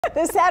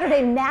This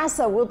Saturday,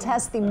 NASA will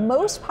test the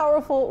most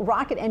powerful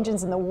rocket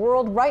engines in the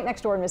world right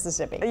next door in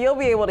Mississippi. You'll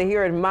be able to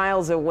hear it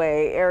miles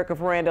away. Erica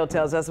Ferrando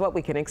tells us what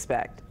we can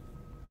expect.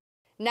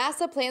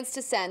 NASA plans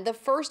to send the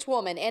first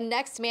woman and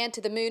next man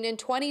to the moon in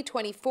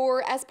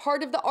 2024 as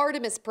part of the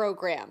Artemis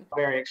program.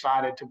 Very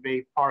excited to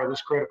be part of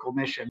this critical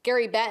mission.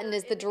 Gary Benton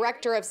is the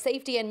Director of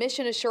Safety and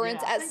Mission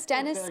Assurance at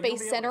Stennis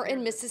Space Center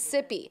in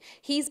Mississippi.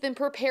 He's been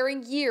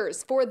preparing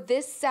years for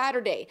this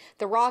Saturday,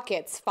 the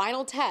rocket's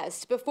final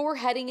test before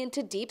heading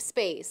into deep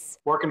space.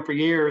 Working for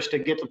years to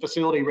get the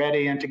facility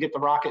ready and to get the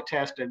rocket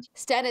tested.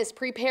 Stennis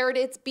prepared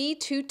its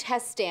B-2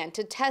 test stand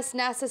to test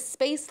NASA's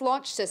Space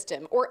Launch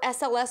System, or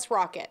SLS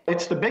rocket.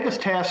 It's the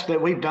biggest test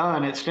that we've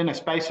done at Stennis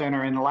Space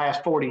Center in the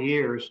last 40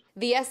 years.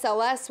 The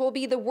SLS will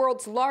be the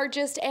world's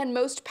largest and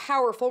most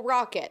powerful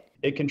rocket.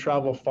 It can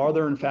travel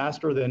farther and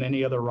faster than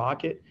any other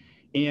rocket.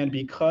 And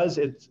because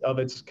of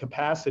its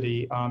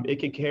capacity,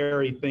 it can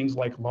carry things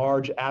like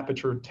large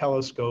aperture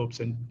telescopes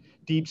and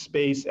deep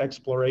space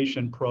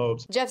exploration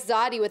probes. Jeff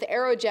Zadi with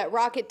Aerojet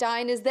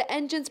Rocketdyne is the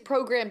engine's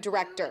program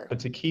director.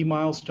 It's a key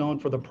milestone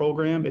for the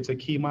program. It's a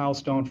key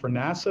milestone for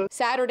NASA.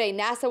 Saturday,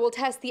 NASA will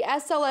test the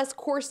SLS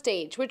core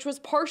stage, which was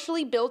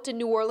partially built in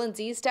New Orleans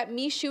East at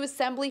Michoud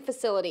Assembly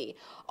Facility.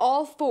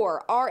 All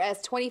 4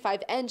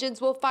 RS-25 engines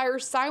will fire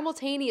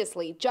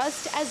simultaneously,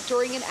 just as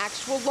during an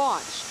actual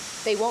launch.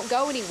 They won't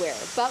go anywhere,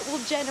 but will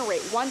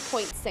generate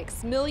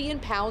 1.6 million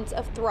pounds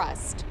of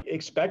thrust.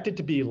 Expect it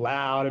to be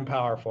loud and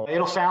powerful.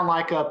 It'll sound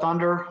like a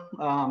thunder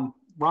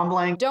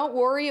rumbling. Don't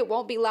worry, it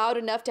won't be loud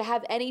enough to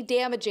have any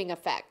damaging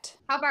effect.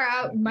 How far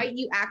out might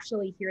you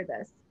actually hear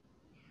this?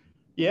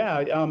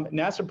 Yeah,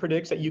 NASA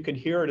predicts that you can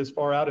hear it as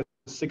far out as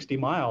 60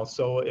 miles.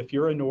 So if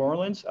you're in New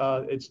Orleans,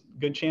 it's a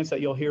good chance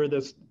that you'll hear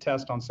this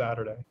test on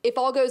Saturday. If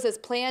all goes as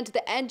planned,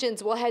 the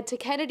engines will head to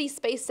Kennedy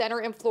Space Center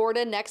in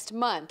Florida next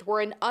month,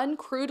 where an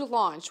uncrewed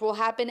launch will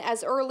happen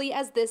as early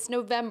as this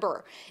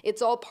November.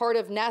 It's all part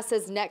of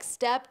NASA's next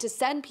step to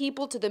send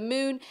people to the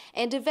moon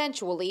and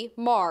eventually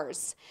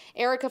Mars.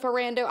 Erica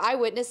Ferrando,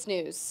 Eyewitness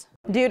News.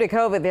 Due to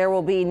COVID, there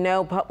will be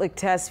no public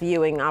test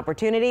viewing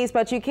opportunities,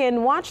 but you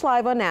can watch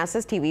live on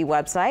NASA's TV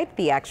website.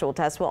 The actual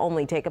test will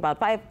only take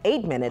about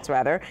 8 minutes,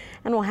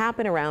 and will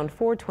happen around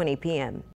 4:20 p.m.